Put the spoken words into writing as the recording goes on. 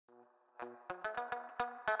Welcome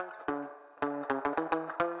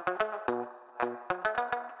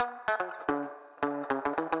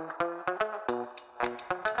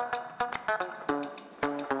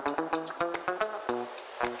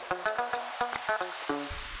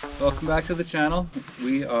back to the channel.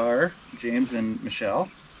 We are James and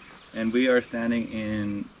Michelle, and we are standing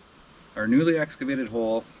in our newly excavated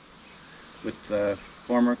hole with the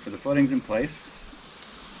formwork for the footings in place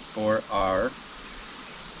for our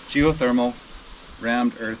geothermal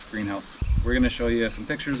rammed earth greenhouse. We're going to show you some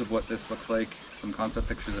pictures of what this looks like, some concept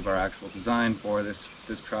pictures of our actual design for this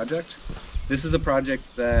project. This is a project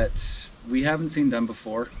that we haven't seen done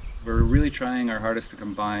before. We're really trying our hardest to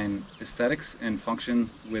combine aesthetics and function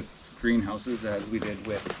with greenhouses, as we did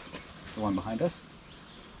with the one behind us.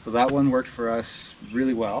 So that one worked for us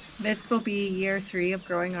really well. This will be year 3 of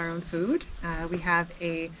growing our own food. We have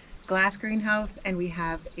a glass greenhouse and we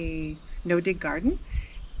have a no-dig garden,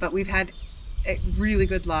 but we've had really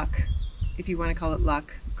good luck, if you want to call it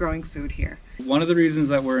luck, growing food here. One of the reasons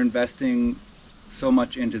that we're investing so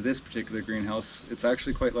much into this particular greenhouse, it's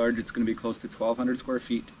actually quite large. It's going to be close to 1,200 square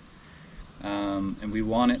feet. And we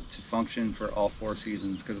want it to function for all 4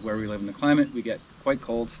 seasons, because where we live in the climate, we get quite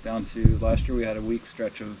cold, down to last year we had a week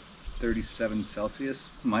stretch of 37 Celsius,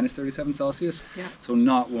 minus 37 Celsius, yeah. So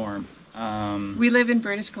not warm. We live in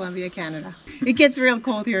British Columbia, Canada. It gets real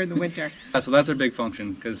cold here in the winter. So that's our big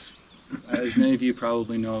function, because as many of you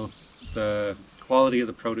probably know, the quality of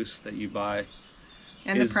the produce that you buy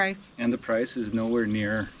and the price is nowhere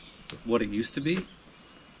near what it used to be.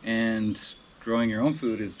 And growing your own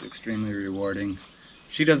food is extremely rewarding.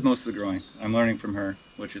 She does most of the growing. I'm learning from her,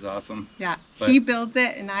 which is awesome. Yeah, he builds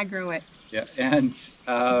it and I grow it. Yeah, and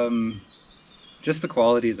just the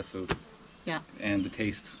quality of the food. Yeah. And the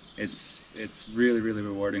taste. It's really, really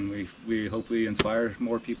rewarding. We hope we inspire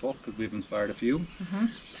more people, because we've inspired a few,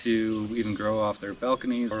 to even grow off their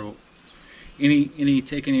balconies, or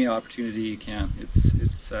take any opportunity you can.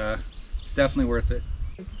 It's definitely worth it.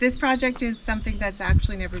 This project is something that's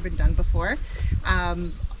actually never been done before.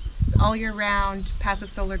 All year round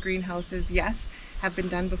passive solar greenhouses, yes, have been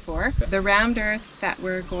done before. The rammed earth that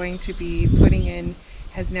we're going to be putting in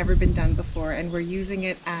has never been done before, and we're using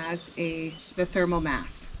it as the thermal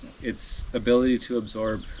mass. Its ability to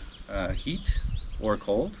absorb heat or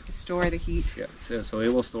cold. Store the heat. Yeah, so it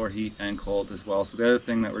will store heat and cold as well. So the other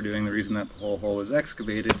thing that we're doing, the reason that the whole hole was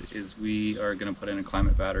excavated, is we are going to put in a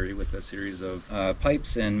climate battery with a series of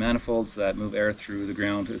pipes and manifolds that move air through the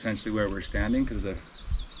ground, essentially where we're standing, because the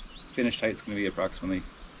finished height is going to be approximately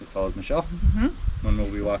as tall as Michelle when we'll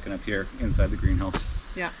be walking up here inside the greenhouse.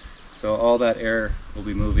 Yeah. So all that air will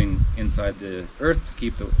be moving inside the earth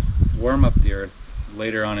to warm up the earth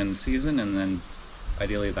later on in the season, and then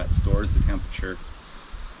ideally that stores the temperature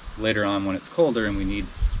later on when it's colder and we need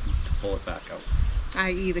to pull it back out.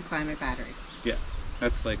 I.e. the climate battery. Yeah,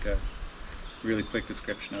 that's like a really quick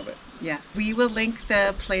description of it. Yes, we will link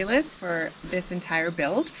the playlist for this entire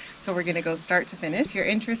build. So we're going to go start to finish. If you're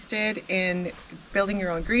interested in building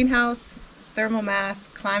your own greenhouse, thermal mass,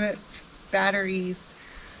 climate batteries,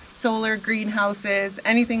 solar greenhouses,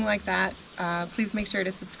 anything like that, please make sure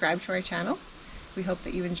to subscribe to our channel. We hope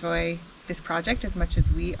that you enjoy this project as much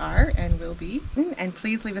as we are and will be. And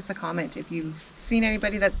please leave us a comment if you've seen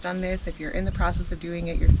anybody that's done this, if you're in the process of doing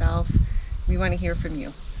it yourself. We want to hear from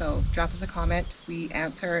you. So drop us a comment. We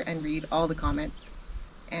answer and read all the comments.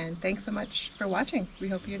 And thanks so much for watching. We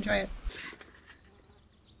hope you enjoy it.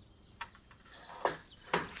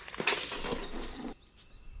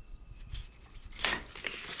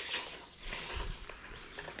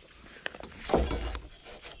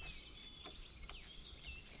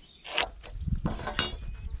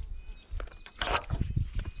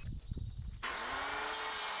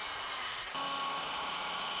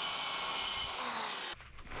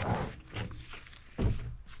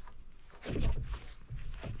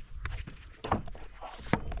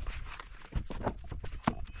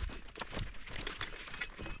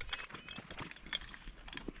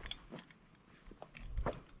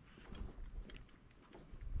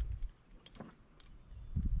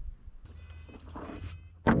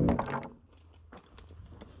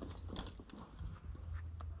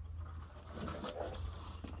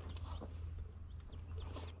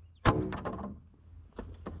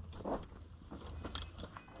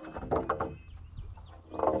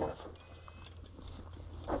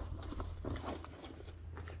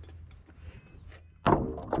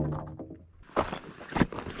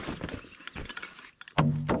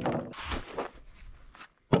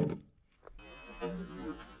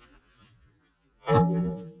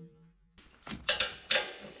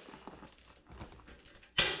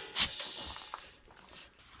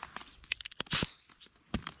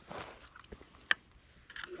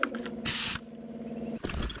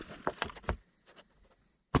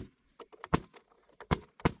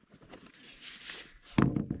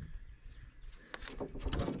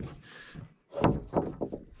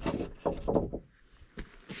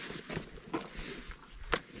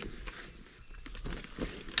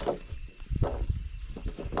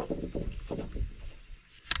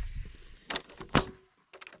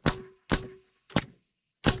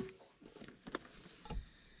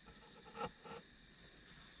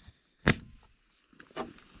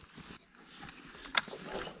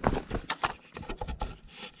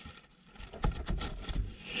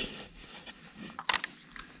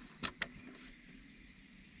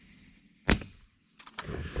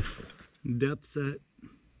 depth set.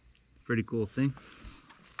 Pretty cool thing.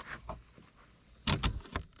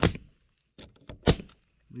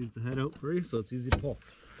 Leaves the head out free, so it's easy to pull.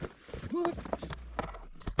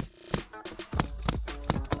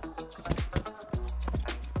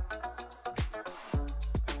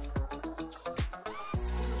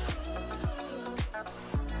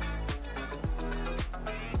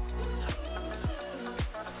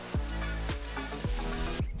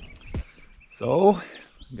 So,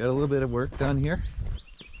 got a little bit of work done here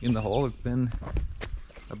in the hole. It's been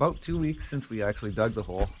about 2 weeks since we actually dug the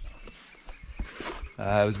hole.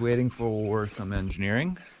 I was waiting for some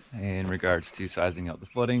engineering in regards to sizing out the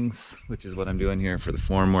footings, which is what I'm doing here for the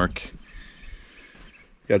formwork.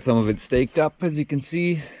 Got some of it staked up, as you can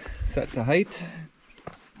see, set to height.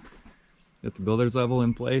 Got the builder's level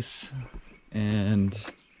in place, and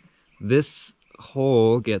this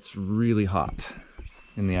hole gets really hot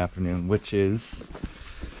in the afternoon, which is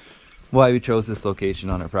why we chose this location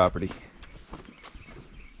on our property.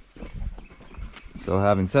 So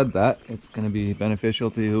having said that, it's going to be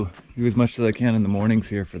beneficial to do as much as I can in the mornings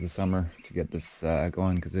here for the summer to get this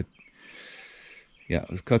going, because it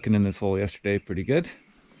was cooking in this hole yesterday pretty good.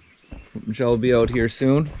 Michelle will be out here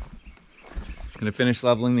soon. Gonna finish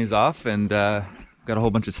leveling these off, and got a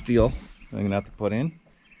whole bunch of steel I'm gonna have to put in.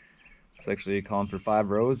 It's actually calling for 5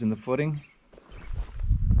 rows in the footing.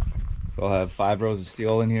 So I'll have 5 rows of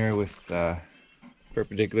steel in here with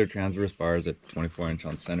perpendicular transverse bars at 24"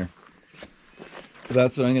 on center. So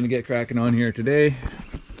that's what I'm going to get cracking on here today.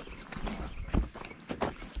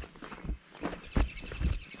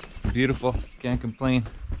 Beautiful, can't complain.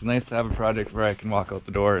 It's nice to have a project where I can walk out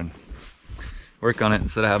the door and work on it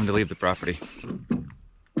instead of having to leave the property.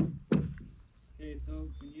 Okay, so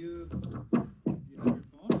can you have your phone?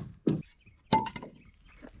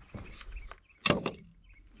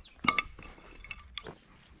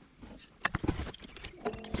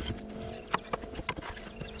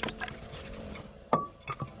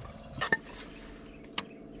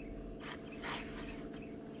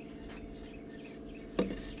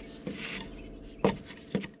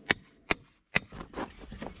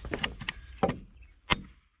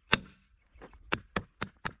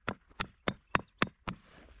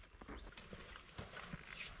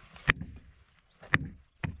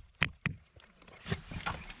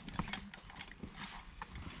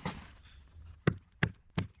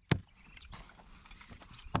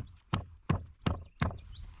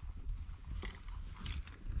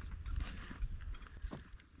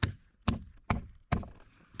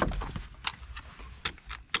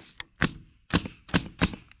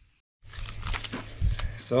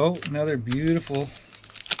 So another beautiful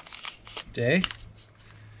day.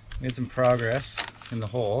 Made some progress in the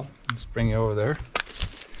hole. Just bring it over there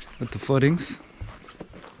with the footings.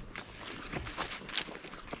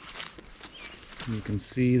 You can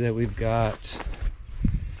see that we've got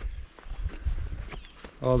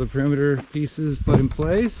all the perimeter pieces put in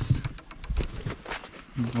place.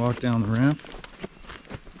 Walk down the ramp.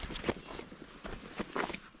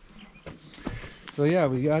 So yeah,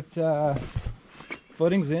 we got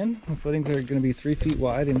footings in. The footings are going to be 3 feet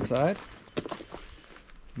wide inside.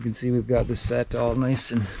 You can see we've got this set all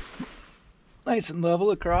nice and level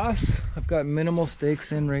across. I've got minimal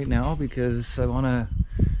stakes in right now because I want to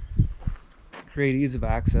create ease of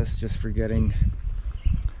access just for getting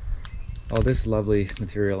all this lovely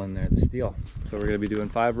material in there, the steel. So we're going to be doing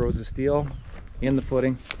 5 rows of steel in the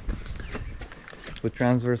footing with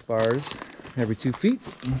transverse bars every 2 feet.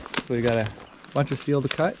 So we got a bunch of steel to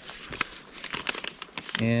cut.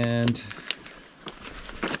 And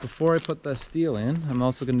before I put the steel in, I'm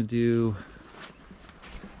also going to do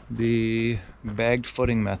the bagged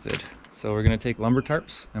footing method. So we're going to take lumber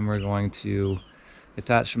tarps and we're going to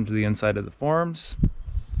attach them to the inside of the forms,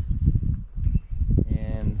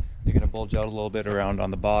 and they're going to bulge out a little bit around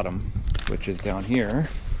on the bottom, which is down here.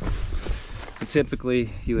 But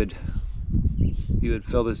typically you would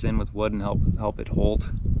fill this in with wood and help it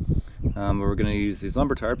hold. But we're going to use these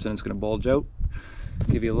lumber tarps, and it's going to bulge out,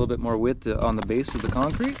 give you a little bit more width on the base of the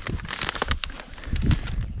concrete,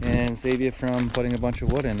 and save you from putting a bunch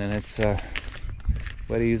of wood in. And it's a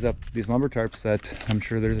way to use up these lumber tarps that I'm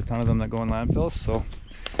sure there's a ton of them that go in landfills. So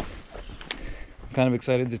I'm kind of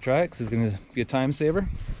excited to try it because it's going to be a time saver.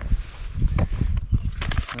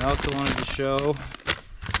 I also wanted to show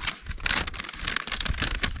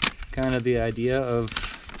kind of the idea of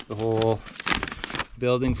the whole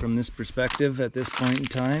building from this perspective at this point in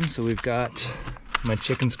time. So we've got my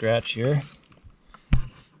chicken scratch here,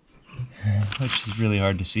 which is really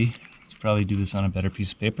hard to see. Let's probably do this on a better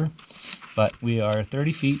piece of paper. But we are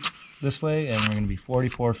 30 feet this way, and we're going to be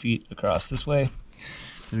 44 feet across this way.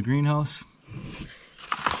 to the greenhouse.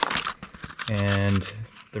 And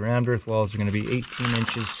the round earth walls are going to be 18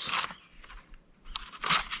 inches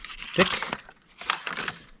thick.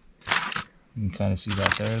 You can kind of see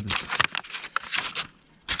that there, the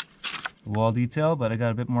wall detail, but I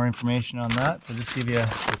got a bit more information on that. So just give you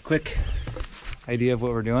a quick idea of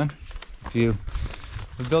what we're doing. If you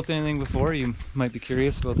have built anything before, you might be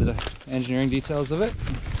curious about the engineering details of it.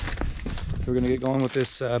 So we're going to get going with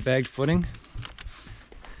this bagged footing.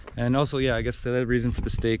 And also, yeah, I guess the other reason for the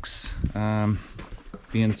stakes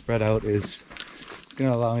being spread out is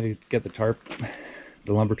going to allow me to get the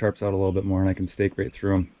lumber tarps out a little bit more, and I can stake right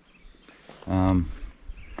through them.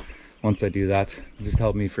 Once I do that, it'll just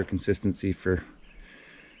help me for consistency for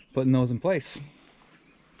putting those in place.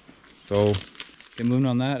 So get moving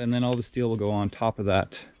on that, and then all the steel will go on top of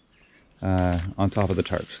that, on top of the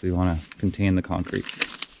tarps. So you want to contain the concrete.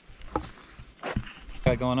 What's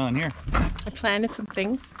got going on here? I planted some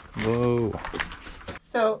things. Whoa.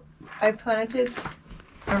 So I planted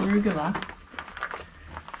arugula.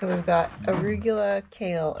 So we've got arugula,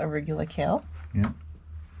 kale. Yeah.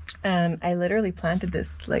 And I literally planted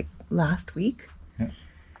this like last week. Yeah.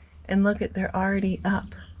 And look at, they're already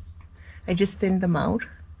up. I just thinned them out.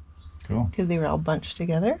 Cool. Because they were all bunched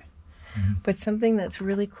together. Mm-hmm. But something that's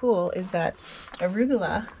really cool is that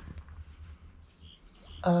arugula,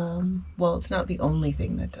 well, it's not the only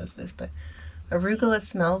thing that does this, but arugula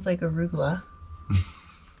smells like arugula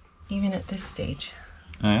even at this stage.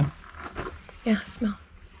 Oh yeah? Yeah, smell.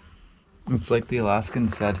 It's like the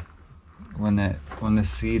Alaskans said, when the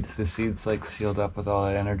seed's like sealed up with all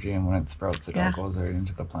that energy, and when it sprouts, it all goes right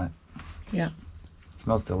into the plant. Yeah. It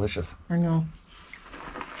smells delicious. I know.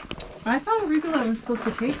 I thought arugula was supposed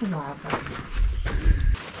to take a while.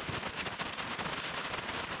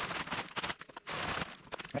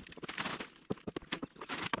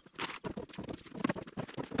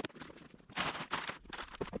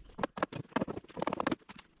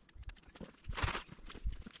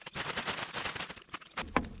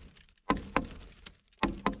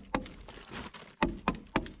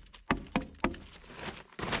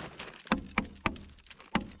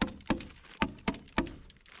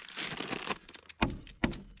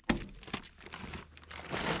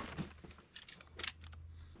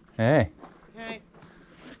 Hey. Okay.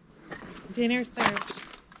 Dinner served.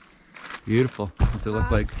 Beautiful. What's it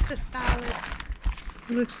look like? The salad.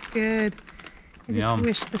 It looks good. I Yum. just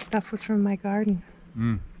wish the stuff was from my garden.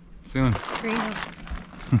 Soon. Greenhouse.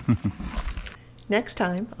 Next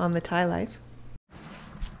time on The Thai Life.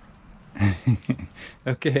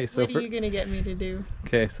 Okay, so What are you gonna get me to do?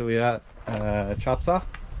 okay, so we got a chop saw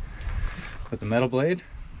with the metal blade.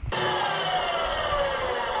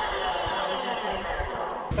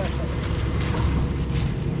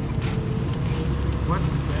 What's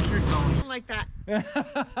the pressure, Tony? Like that.